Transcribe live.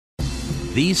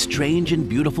These strange and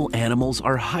beautiful animals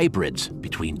are hybrids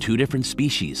between two different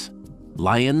species: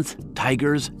 lions,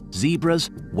 tigers, zebras,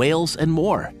 whales, and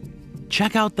more.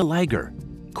 Check out the liger,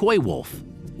 coy wolf,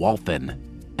 wholphin,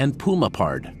 and puma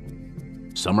pard.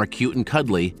 Some are cute and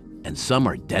cuddly, and some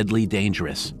are deadly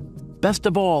dangerous. Best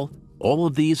of all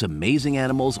of these amazing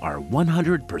animals are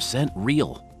 100%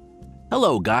 real.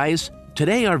 Hello guys,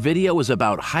 today our video is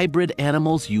about hybrid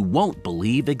animals you won't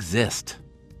believe exist.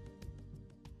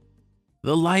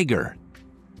 The liger.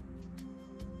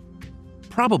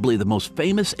 Probably the most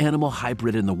famous animal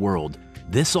hybrid in the world,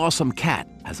 this awesome cat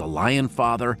has a lion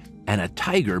father and a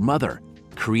tiger mother,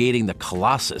 creating the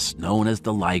colossus known as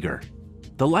the liger.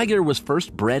 The liger was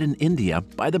first bred in India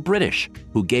by the British,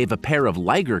 who gave a pair of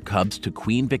liger cubs to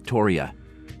Queen Victoria.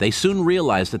 They soon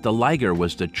realized that the liger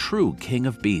was the true king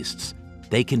of beasts.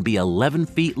 They can be 11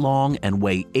 feet long and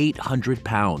weigh 800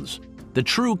 pounds, the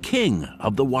true king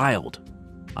of the wild.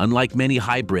 Unlike many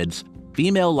hybrids,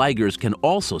 female ligers can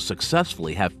also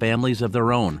successfully have families of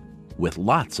their own, with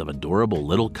lots of adorable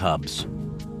little cubs.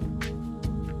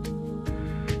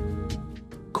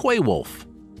 Coy wolf.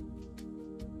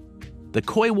 The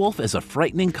coy wolf is a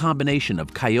frightening combination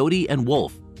of coyote and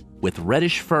wolf with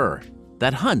reddish fur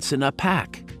that hunts in a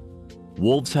pack.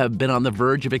 Wolves have been on the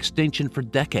verge of extinction for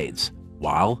decades,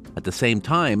 while, at the same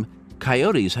time,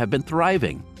 coyotes have been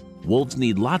thriving. Wolves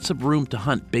need lots of room to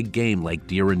hunt big game like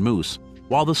deer and moose,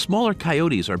 while the smaller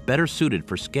coyotes are better suited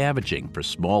for scavenging for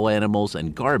small animals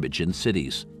and garbage in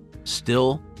cities.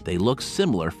 Still, they look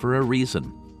similar for a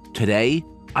reason. Today,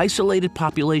 isolated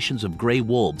populations of gray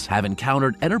wolves have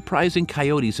encountered enterprising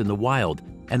coyotes in the wild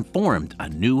and formed a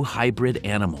new hybrid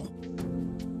animal.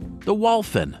 The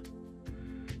wholphin.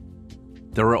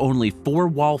 There are only 4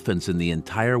 wholphins in the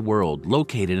entire world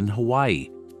located in Hawaii,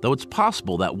 though it's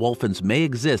possible that wholphins may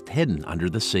exist hidden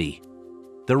under the sea.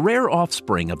 The rare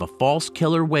offspring of a false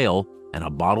killer whale and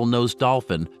a bottlenose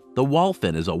dolphin, the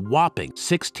wholphin is a whopping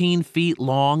 16 feet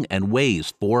long and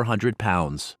weighs 400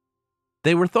 pounds.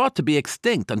 They were thought to be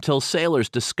extinct until sailors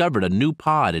discovered a new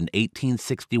pod in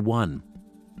 1861.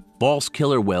 False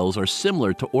killer whales are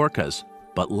similar to orcas,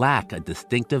 but lack a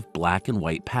distinctive black and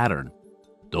white pattern.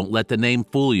 Don't let the name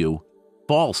fool you.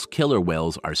 False killer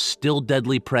whales are still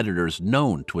deadly predators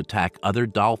known to attack other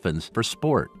dolphins for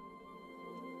sport.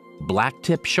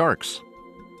 Blacktip sharks.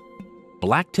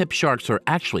 Blacktip sharks are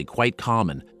actually quite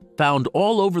common, found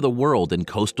all over the world in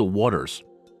coastal waters.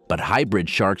 But hybrid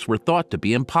sharks were thought to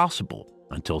be impossible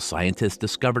until scientists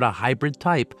discovered a hybrid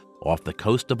type off the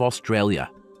coast of Australia.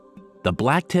 The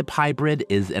blacktip hybrid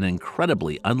is an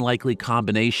incredibly unlikely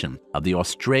combination of the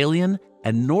Australian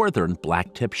and northern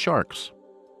blacktip sharks.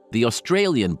 The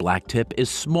Australian blacktip is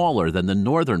smaller than the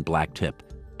northern blacktip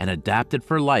and adapted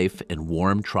for life in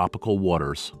warm tropical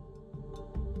waters.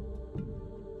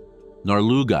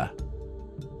 Narluga.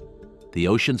 The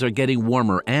oceans are getting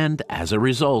warmer and, as a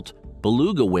result,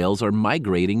 beluga whales are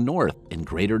migrating north in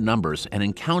greater numbers and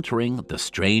encountering the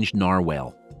strange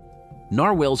narwhal.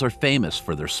 Narwhals are famous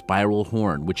for their spiral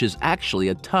horn, which is actually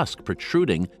a tusk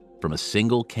protruding from a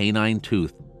single canine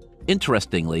tooth.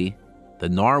 Interestingly, the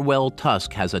narwhal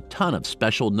tusk has a ton of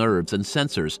special nerves and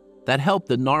sensors that help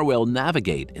the narwhal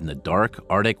navigate in the dark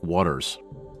Arctic waters.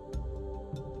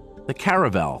 The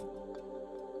caravel.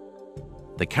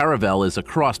 The caravel is a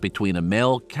cross between a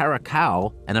male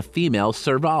caracal and a female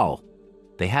serval.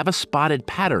 They have a spotted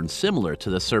pattern similar to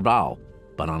the serval,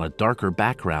 but on a darker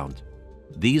background.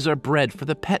 These are bred for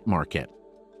the pet market.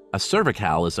 A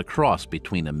cervical is a cross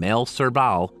between a male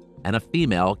serval and a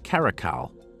female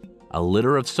caracal. A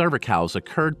litter of cervicals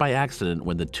occurred by accident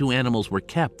when the two animals were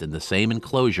kept in the same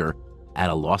enclosure at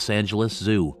a Los Angeles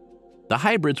zoo. The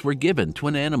hybrids were given to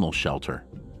an animal shelter.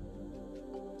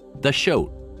 The shoat.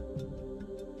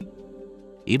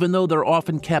 Even though they're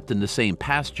often kept in the same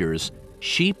pastures,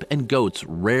 sheep and goats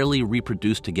rarely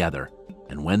reproduce together,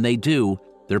 and when they do,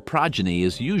 their progeny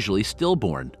is usually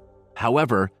stillborn.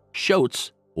 However,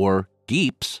 shoats, or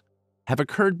geeps, have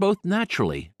occurred both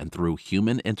naturally and through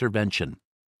human intervention.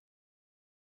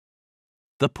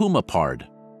 The puma pard.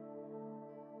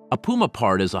 A puma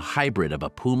pard is a hybrid of a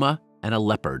puma and a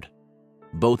leopard.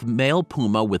 Both male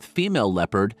puma with female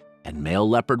leopard and male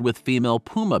leopard with female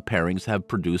puma pairings have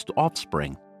produced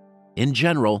offspring. In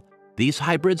general, these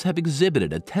hybrids have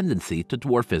exhibited a tendency to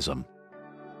dwarfism.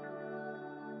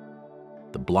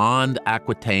 The blonde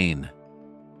Aquitaine.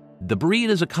 The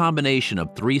breed is a combination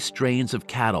of 3 strains of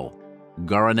cattle: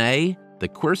 Guarani, the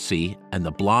Quercy, and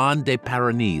the Blonde des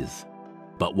Pyrénées.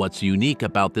 But what's unique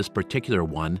about this particular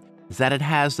one is that it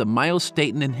has the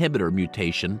myostatin inhibitor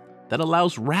mutation that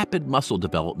allows rapid muscle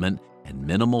development and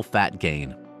minimal fat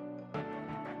gain.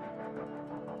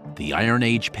 The Iron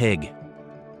Age pig.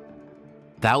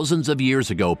 Thousands of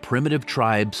years ago, primitive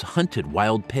tribes hunted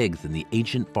wild pigs in the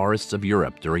ancient forests of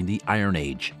Europe during the Iron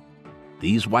Age.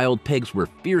 These wild pigs were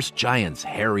fierce giants,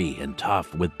 hairy and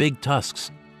tough, with big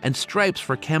tusks and stripes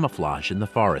for camouflage in the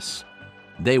forests.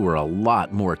 They were a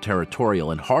lot more territorial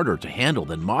and harder to handle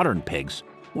than modern pigs,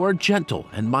 or gentle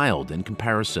and mild in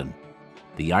comparison.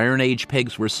 The Iron Age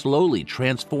pigs were slowly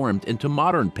transformed into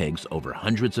modern pigs over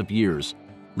hundreds of years,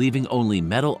 leaving only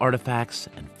metal artifacts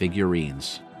and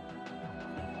figurines.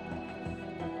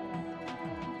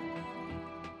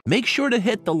 Make sure to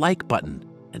hit the like button,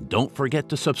 and don't forget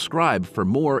to subscribe for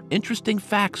more interesting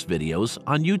facts videos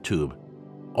on YouTube.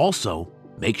 Also,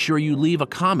 make sure you leave a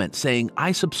comment saying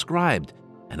I subscribed,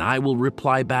 and I will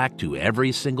reply back to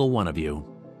every single one of you.